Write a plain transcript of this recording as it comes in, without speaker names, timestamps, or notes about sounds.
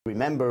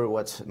remember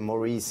what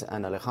Maurice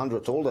and Alejandro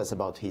told us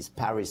about his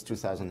Paris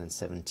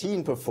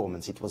 2017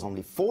 performance. It was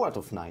only 4 out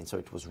of 9, so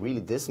it was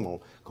really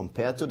dismal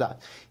compared to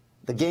that.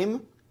 The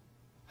game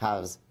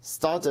has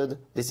started.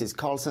 This is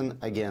Carlsen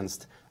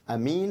against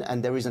Amin,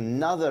 and there is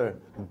another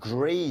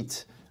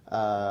great,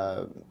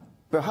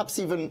 perhaps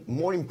even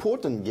more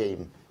important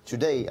game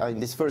today in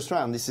this first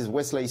round. This is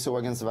Wesley So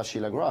against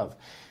Vachier-Lagrave.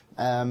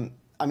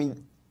 I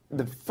mean,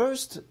 the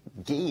first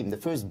game, the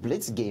first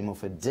blitz game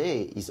of a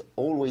day is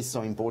always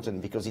so important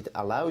because it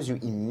allows you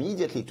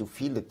immediately to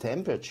feel the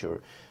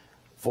temperature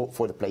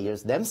for the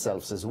players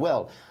themselves as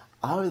well.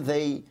 Are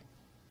they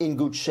in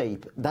good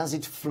shape? Does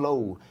it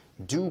flow?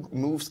 Do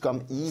moves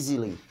come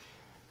easily?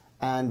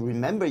 And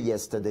remember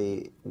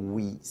yesterday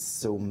we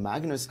saw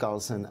Magnus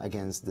Carlsen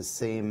against the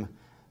same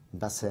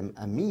Bassem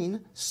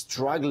Amin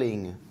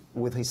struggling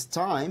with his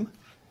time,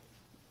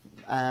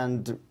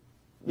 and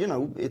you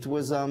know,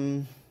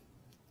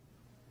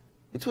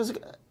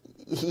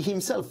 he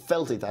himself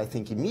felt it, I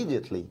think,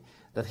 immediately,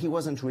 that he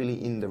wasn't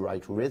really in the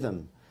right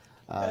rhythm.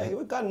 He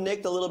got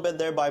nicked a little bit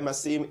there by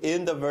Bassem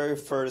in the very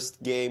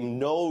first game.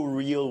 No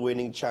real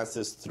winning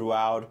chances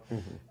throughout.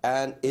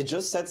 And it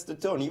just sets the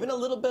tone. Even a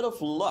little bit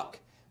of luck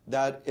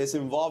that is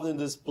involved in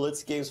these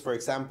blitz games. For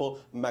example,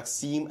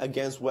 Maxime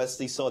against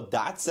Wesley. So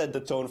that set the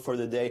tone for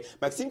the day.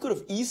 Maxime could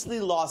have easily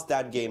lost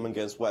that game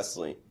against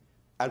Wesley.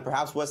 And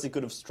perhaps Wesley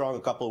could have strung a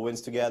couple of wins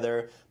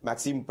together.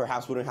 Maxime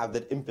perhaps wouldn't have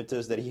that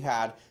impetus that he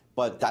had.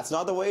 But that's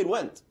not the way it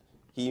went.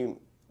 He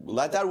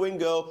let that win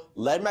go,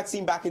 led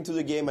Maxime back into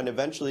the game, and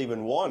eventually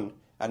even won.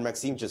 And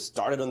Maxime just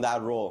started on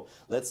that roll.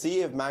 Let's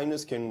see if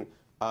Magnus can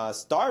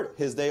start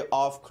his day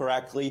off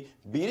correctly,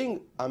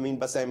 beating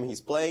Bassem.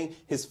 He's playing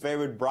his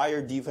favorite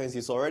Briar defense.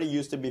 He's already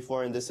used it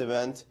before in this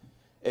event.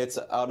 It's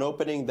an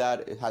opening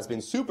that has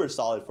been super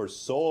solid for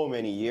so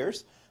many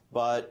years,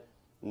 but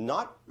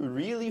not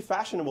really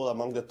fashionable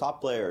among the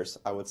top players,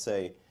 I would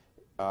say,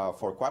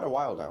 for quite a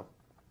while now.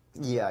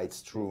 Yeah,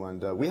 it's true.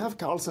 And we have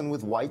Carlsen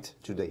with white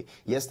today.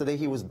 Yesterday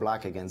he was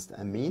black against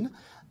Amin.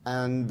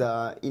 And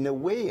in a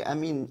way,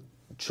 Amin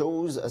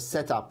chose a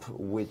setup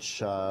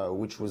which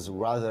was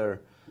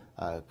rather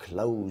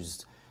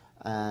closed.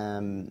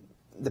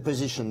 The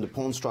position, the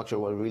pawn structure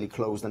were really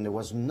closed, and there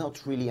was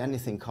not really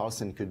anything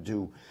Carlsen could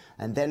do.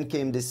 And then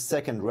came this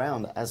second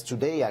round, as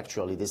today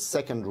actually, this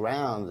second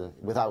round,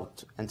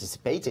 without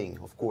anticipating,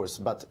 of course,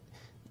 but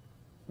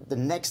the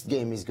next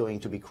game is going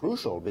to be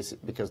crucial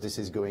because this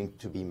is going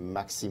to be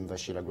Maxime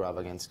Vachier-Lagrave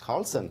against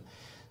Carlsen.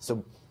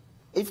 So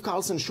if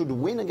Carlsen should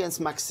win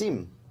against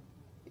Maxime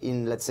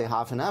in, let's say,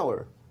 half an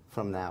hour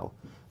from now,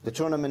 the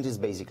tournament is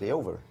basically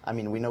over. I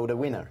mean, we know the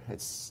winner.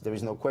 There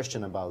is no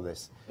question about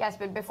this. Yes,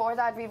 but before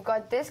that, we've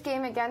got this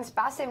game against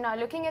Bassem. Now,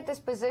 looking at this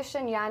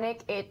position,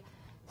 Yannick, it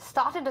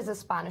started as a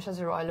Spanish, as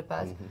a Royal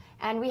Lepers,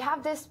 and we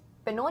have this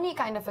Benoni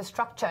kind of a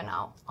structure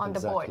now on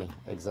the board.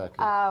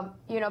 Exactly.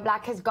 You know,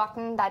 Black has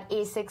gotten that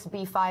A6,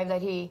 B5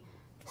 that he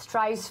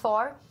strives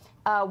for.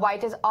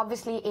 White is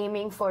obviously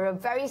aiming for a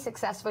very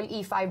successful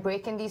E5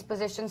 break in these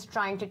positions,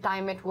 trying to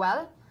time it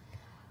well.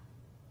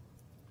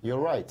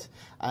 You're right.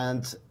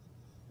 And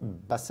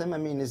Bassem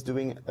Amin is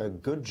doing a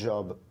good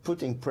job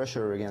putting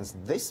pressure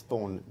against this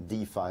pawn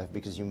D5,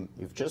 because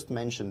you've just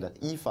mentioned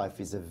that E5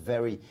 is a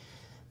very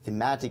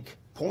thematic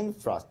pawn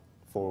thrust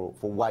for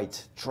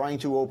White, trying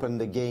to open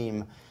the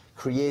game,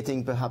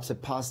 creating perhaps a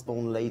passed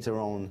pawn later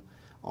on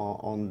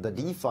the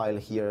D file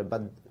here,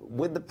 but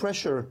with the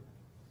pressure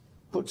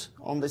put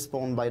on this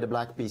pawn by the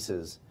black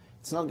pieces,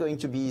 it's not going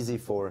to be easy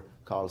for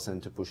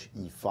Carlsen to push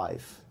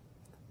E5.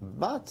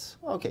 But,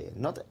 okay,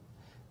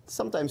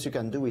 sometimes you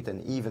can do it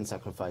and even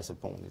sacrifice a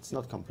pawn. It's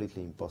not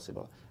completely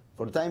impossible.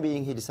 For the time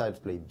being, he decided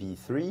to play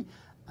B3,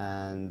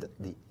 and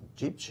the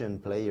Egyptian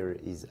player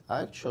is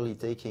actually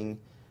taking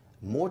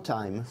more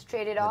time.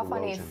 Straight it off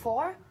on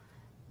A4.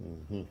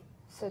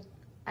 So,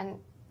 and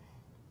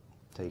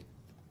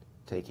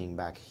taking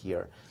back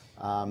here.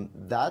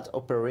 That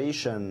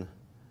operation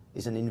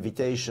is an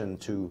invitation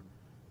to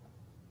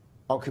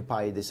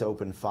occupy this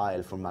open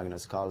file for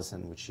Magnus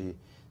Carlsen, which he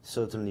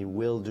certainly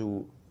will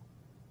do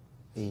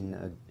in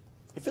a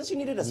It feels you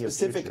needed a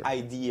specific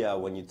idea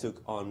when you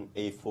took on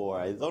A4.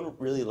 I don't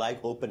really like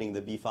opening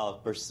the B file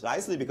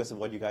precisely because of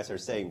what you guys are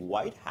saying.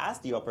 White has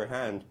the upper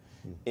hand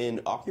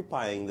in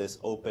occupying this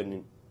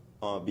open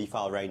B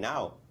file right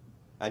now.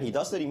 And he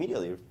does it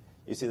immediately.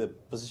 You see the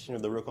position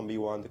of the rook on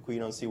B1, the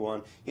queen on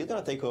C1. He's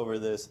going to take over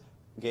this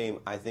game,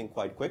 I think,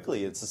 quite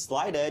quickly. It's a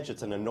slight edge.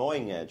 It's an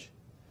annoying edge,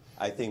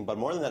 I think. But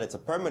more than that, it's a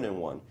permanent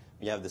one.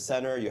 You have the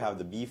center, you have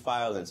the B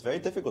file, and it's very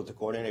difficult to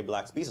coordinate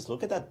black's pieces.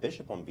 Look at that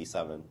bishop on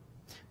B7.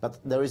 But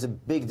there is a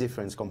big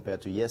difference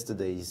compared to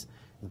yesterday's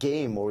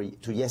game, or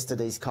to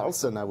yesterday's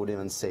Carlsen, I would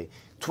even say.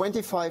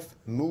 25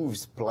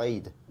 moves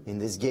played in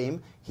this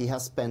game. He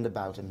has spent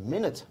about a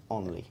minute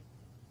only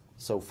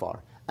so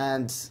far.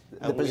 And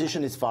the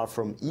position is far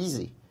from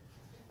easy.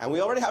 And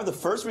we already have the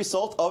first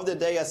result of the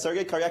day as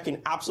Sergei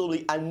Karyakin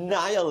absolutely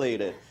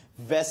annihilated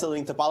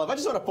Vesseling Topalov. I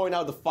just want to point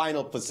out the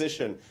final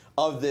position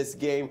of this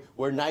game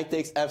where knight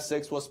takes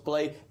f6 was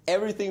played.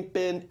 Everything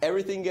pinned,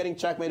 everything getting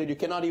checkmated. You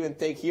cannot even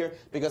take here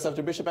because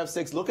after bishop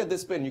f6, look at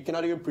this pin. You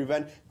cannot even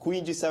prevent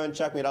queen g7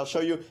 checkmate. I'll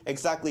show you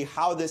exactly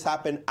how this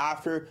happened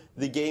after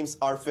the games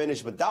are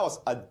finished. But that was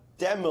a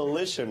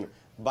demolition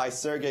by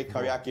Sergei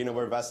Karyakin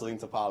over Vesseling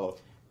Topalov.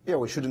 Yeah,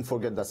 we shouldn't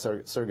forget that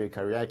Sergei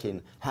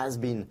Karyakin has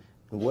been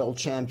world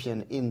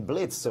champion in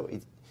Blitz. So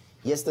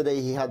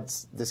yesterday he had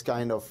this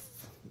kind of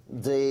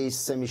day,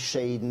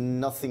 semi-shade,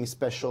 nothing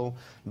special,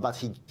 but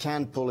he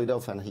can pull it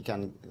off and he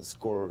can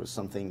score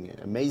something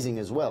amazing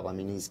as well. I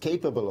mean, he's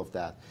capable of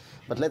that.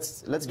 But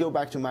let's go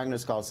back to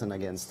Magnus Carlsen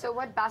against. So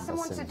what Bassem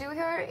wants to do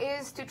here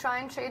is to try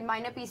and trade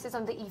minor pieces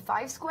on the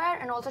e5 square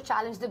and also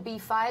challenge the b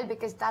file,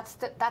 because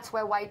that's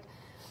where white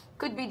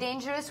could be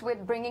dangerous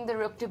with bringing the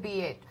rook to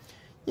b8.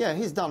 Yeah,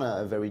 he's done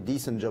a very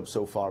decent job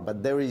so far,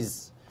 but there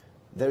is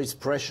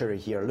pressure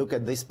here. Look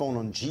at this pawn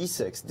on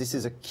g6. This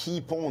is a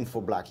key pawn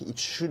for black. It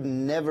should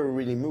never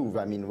really move.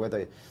 I mean,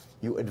 whether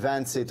you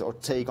advance it or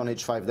take on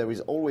h5, there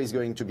is always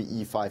going to be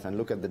e5. And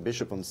look at the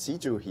bishop on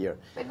c2 here.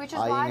 But which is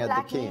why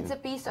black needs a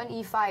piece on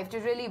e5 to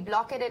really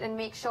blockade it and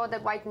make sure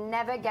that white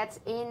never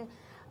gets in,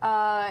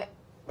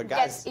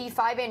 gets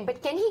e5 in.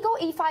 But can he go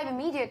e5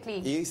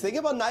 immediately? He's thinking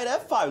about knight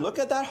f5. Look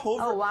at that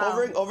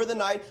hovering over the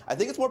knight. I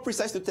think it's more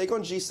precise to take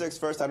on g6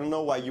 first. I don't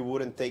know why you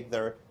wouldn't take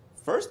there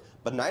first,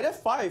 but knight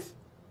f5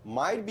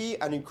 might be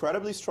an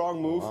incredibly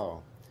strong move.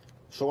 Wow.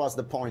 Show us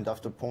the point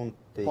after pawn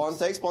takes. Pawn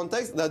takes, pawn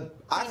takes. The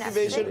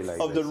activation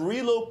of the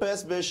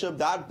Ruy-Lopez bishop,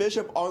 that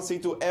bishop on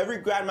c2. Every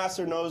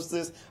grandmaster knows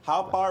this,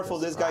 how powerful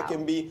this guy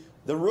can be.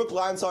 The rook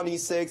lands on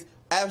e6.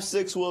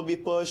 f6 will be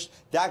pushed.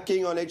 That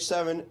king on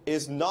h7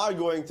 is not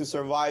going to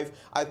survive.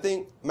 I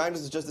think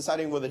Magnus is just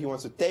deciding whether he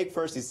wants to take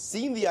first. He's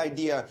seen the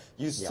idea.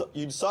 You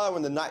saw it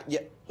when the knight...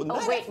 Yeah,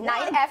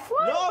 knight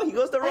f1? No, he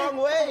goes the wrong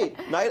way.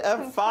 Knight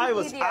f5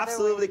 was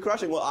absolutely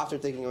crushing. Well, after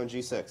taking on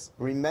g6.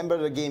 Remember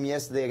the game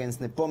yesterday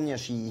against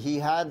Nepomniachtchi? He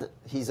had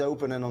his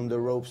opponent on the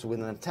ropes with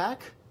an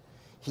attack.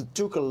 He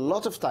took a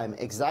lot of time,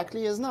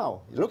 exactly as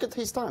now. Look at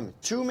his time,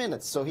 2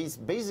 minutes. So he's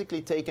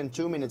basically taken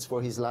 2 minutes for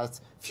his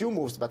last few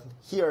moves, but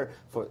here,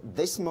 for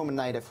this moment,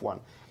 knight f1.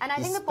 And I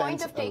think the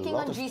point of taking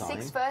on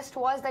g6 first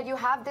was that you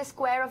have this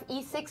square of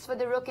e6 for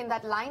the rook in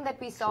that line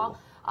that we saw.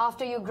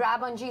 After you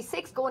grab on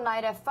g6, go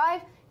knight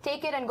f5,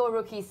 take it and go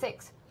rook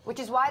e6, which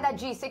is why that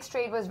g6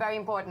 trade was very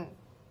important.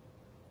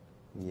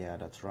 Yeah,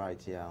 that's right,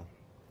 yeah.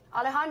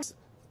 Alejandro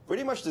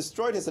pretty much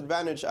destroyed his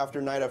advantage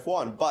after knight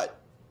f1, but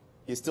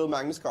he's still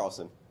Magnus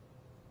Carlsen.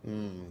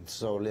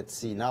 So let's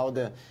see. Now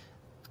the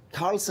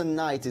Carlsen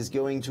knight is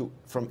going to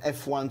from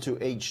f1 to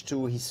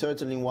h2. He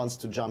certainly wants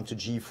to jump to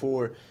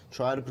g4,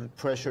 try to put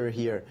pressure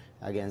here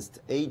against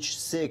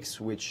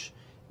h6, which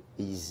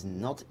is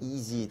not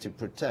easy to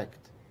protect.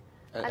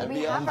 And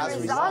we have a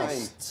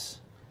result.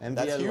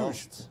 MVL huge.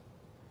 lost.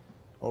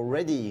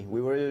 Already,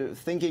 we were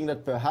thinking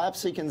that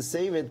perhaps he can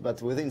save it,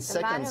 but within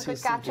seconds he he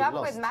could catch simply up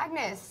lost. with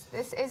Magnus.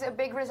 This is a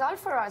big result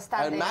for us.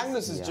 And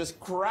Magnus is just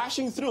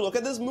crashing through. Look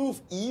at this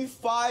move,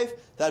 e5,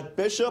 that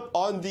bishop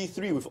on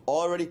d3. We've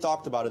already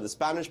talked about it. The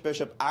Spanish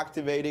bishop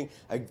activating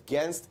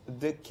against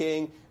the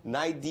king.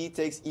 Knight d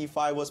takes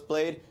e5 was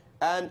played,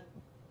 and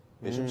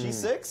bishop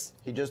g6.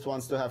 He just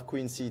wants to have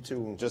queen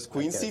c2. Just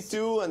queen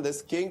c2, and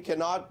this king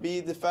cannot be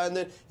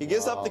defended. He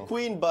gives up the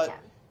queen, but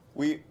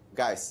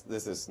guys,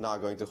 this is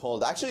not going to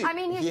hold. Actually, I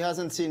mean, he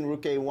hasn't seen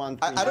rook a1.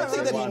 I don't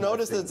think that he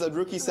noticed that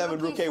rook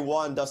e7, rook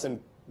a1 doesn't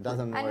work.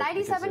 And knight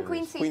e7,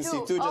 queen c2. Queen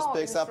c2 just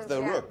picks up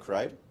the rook,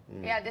 right?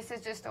 Yeah, this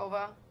is just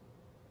over.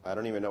 I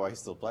don't even know why he's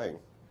still playing.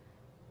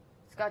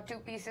 He's got 2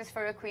 pieces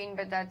for a queen,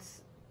 but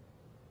that's...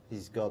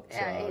 He's got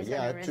he's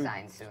gonna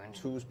resign soon.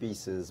 2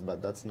 pieces,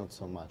 but that's not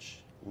so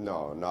much.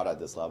 No, not at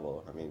this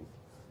level. I mean,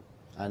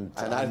 and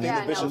I think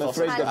the bishop. I'm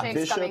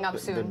afraid coming up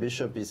soon. the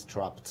bishop is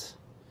trapped.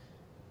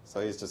 So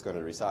he's just going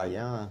to resign.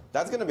 Yeah.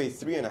 That's going to be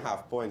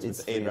 3.5 points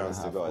with 8 rounds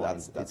to go.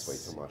 Points. That's way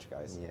too much,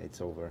 guys. Yeah,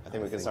 it's over. I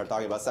think we can start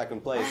talking about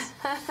second place.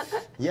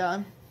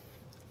 Yeah.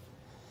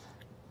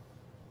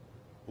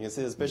 You can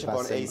see this bishop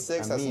on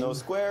a6 has no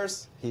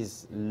squares.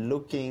 He's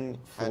looking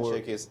for...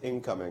 Handshake is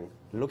incoming.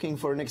 Looking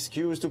for an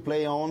excuse to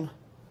play on,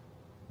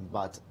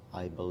 but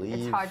I believe...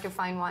 It's hard to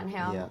find one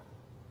here. Yeah.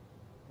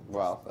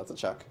 Well, that's a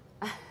check.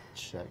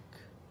 Check.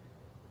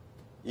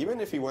 Even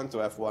if he went to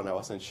f1, I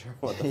wasn't sure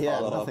what the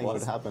follow-up nothing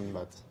was. would happen,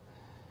 but...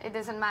 It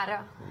doesn't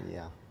matter.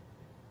 Yeah.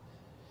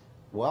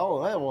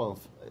 Well,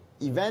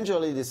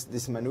 eventually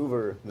this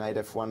maneuver, knight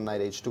f1,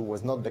 knight h2,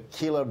 was not the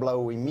killer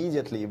blow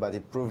immediately, but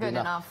it proved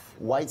enough.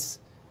 White's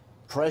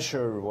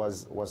pressure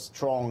was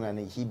strong, and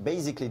he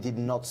basically did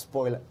not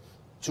spoil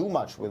too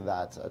much with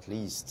that, at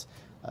least.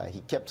 He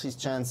kept his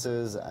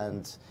chances,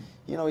 and,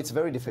 you know, it's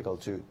very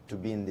difficult to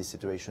be in this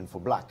situation for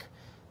black.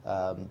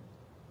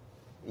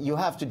 You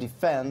have to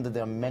defend.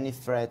 There are many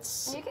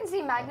threats. You can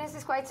see Magnus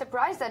is quite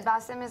surprised that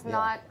Bassem is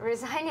not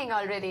resigning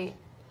already.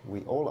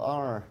 We all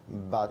are,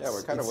 but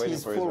we're kind of it's waiting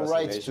his for full his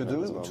right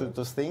resignation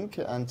to think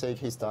and take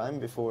his time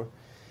before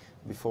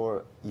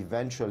before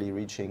eventually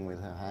reaching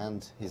with her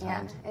hand, his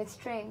hand. Yeah, it's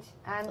strange.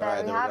 And All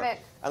right, we there have go. it.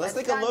 And let's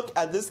take a look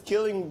at this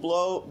killing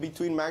blow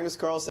between Magnus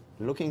Carlsen.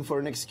 Looking for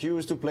an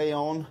excuse to play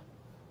on,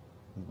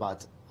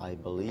 but I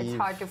believe... It's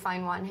hard to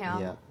find one here.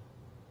 Yeah,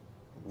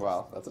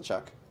 Well, that's a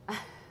check.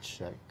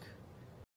 check.